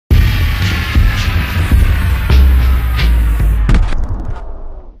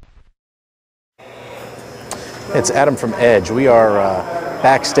It's Adam from Edge. We are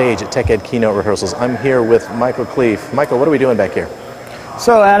backstage at TechED Keynote rehearsals. I'm here with Michael Cleef. Michael, what are we doing back here?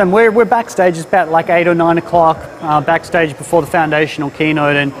 So Adam, we're backstage. It's about like 8 or 9 o'clock backstage before the foundational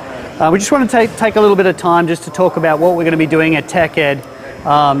keynote, and we just want to take a little bit of time just to talk about what we're going to be doing at TechED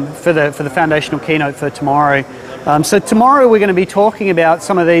for the foundational keynote for tomorrow. So tomorrow we're going to be talking about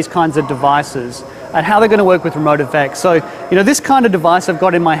some of these kinds of devices and how they're going to work with RemoteFX. So, you know, this kind of device I've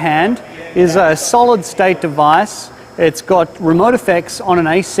got in my hand is a solid state device. It's got RemoteFX on an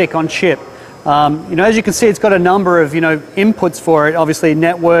ASIC on chip. You know, as you can see, it's got a number of, inputs for it, obviously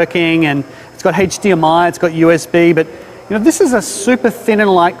networking, and it's got HDMI, it's got USB, but, this is a super thin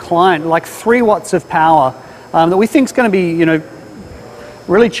and light client, like 3 watts of power, that we think is going to be,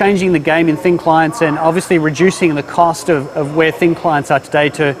 really changing the game in thin clients and obviously reducing the cost of where thin clients are today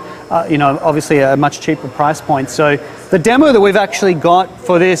to, obviously a much cheaper price point. So the demo that we've actually got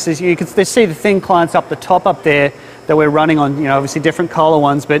for this is, you can see the thin clients up the top up there that we're running on, obviously different color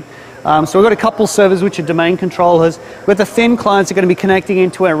ones, but so we've got a couple servers which are domain controllers. With the thin clients, are going to be connecting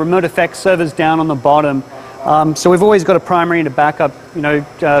into our RemoteFX servers down on the bottom. So we've always got a primary and a backup,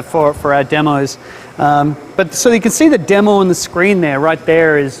 for our demos. But so you can see the demo on the screen there, right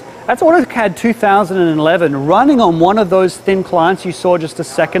there that's AutoCAD 2011 running on one of those thin clients you saw just a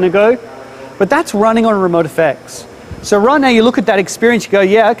second ago, but that's running on RemoteFX. So right now you look at that experience, you go,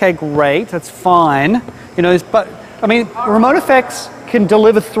 yeah, okay, great, that's fine. But I mean, RemoteFX can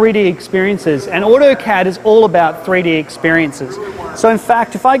deliver 3D experiences, and AutoCAD is all about 3D experiences. So in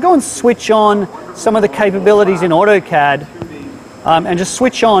fact, if I go and switch on some of the capabilities in AutoCAD and just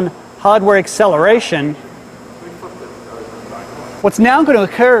switch on hardware acceleration, what's now going to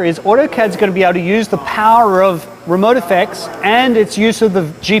occur is AutoCAD's going to be able to use the power of RemoteFX and its use of the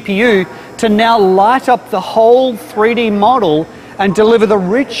GPU to now light up the whole 3D model and deliver the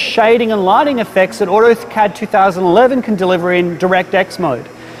rich shading and lighting effects that AutoCAD 2011 can deliver in DirectX mode.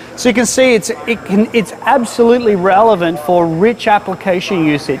 So you can see it's absolutely relevant for rich application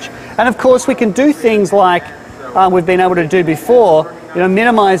usage. And of course we can do things like we've been able to do before,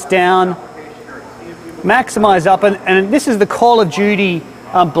 minimize down, maximize up, and this is the Call of Duty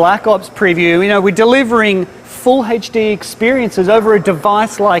Black Ops preview. We're delivering full HD experiences over a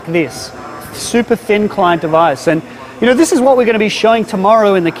device like this, super thin client device. And this is what we're going to be showing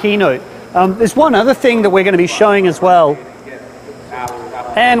tomorrow in the keynote. There's one other thing that we're going to be showing as well.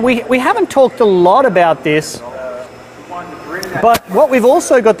 And we haven't talked a lot about this, but what we've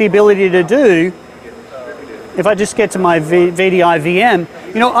also got the ability to do, if I just get to my VDI VM,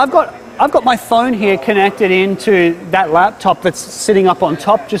 I've got my phone here connected into that laptop that's sitting up on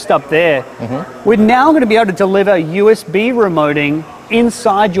top, just up there. Mm-hmm. We're now going to be able to deliver USB remoting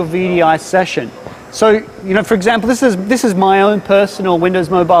inside your VDI session. So, for example, this is my own personal Windows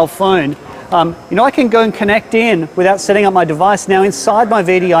mobile phone. I can go and connect in without setting up my device now inside my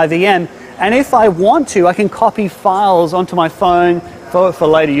VDI VM, and if I want to, I can copy files onto my phone for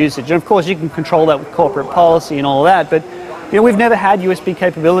later usage. And of course, you can control that with corporate policy and all that, but we've never had USB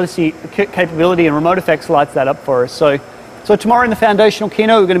capability, and RemoteFX lights that up for us. So tomorrow in the foundational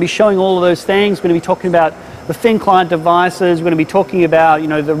keynote, we're going to be showing all of those things. We're going to be talking about the thin client devices. We're going to be talking about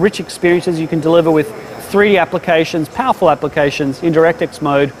the rich experiences you can deliver with 3D applications, powerful applications in DirectX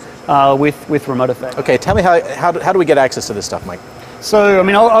mode with RemoteFX. Okay, tell me how do we get access to this stuff, Mike? So, I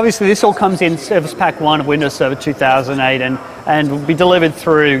mean, obviously this all comes in Service Pack 1 of Windows Server 2008 and will be delivered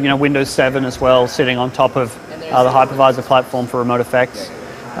through Windows 7 as well, sitting on top of the hypervisor platform for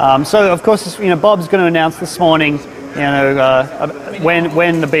RemoteFX. So, of course, Bob's going to announce this morning,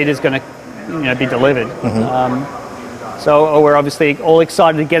 when the beta is going to, be delivered. Mm-hmm. So we're obviously all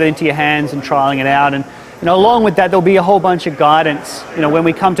excited to get it into your hands and trialing it out. And along with that, there'll be a whole bunch of guidance, when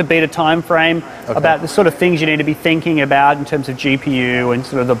we come to beta time frame, okay, about the sort of things you need to be thinking about in terms of GPU and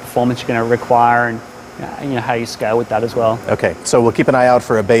sort of the performance you're going to require, and how you scale with that as well. Okay, so we'll keep an eye out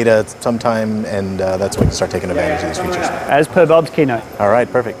for a beta sometime, and that's when we can start taking advantage of these features. As per Bob's keynote. All right,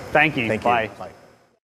 perfect. Thank you. Thank you. Bye. Bye.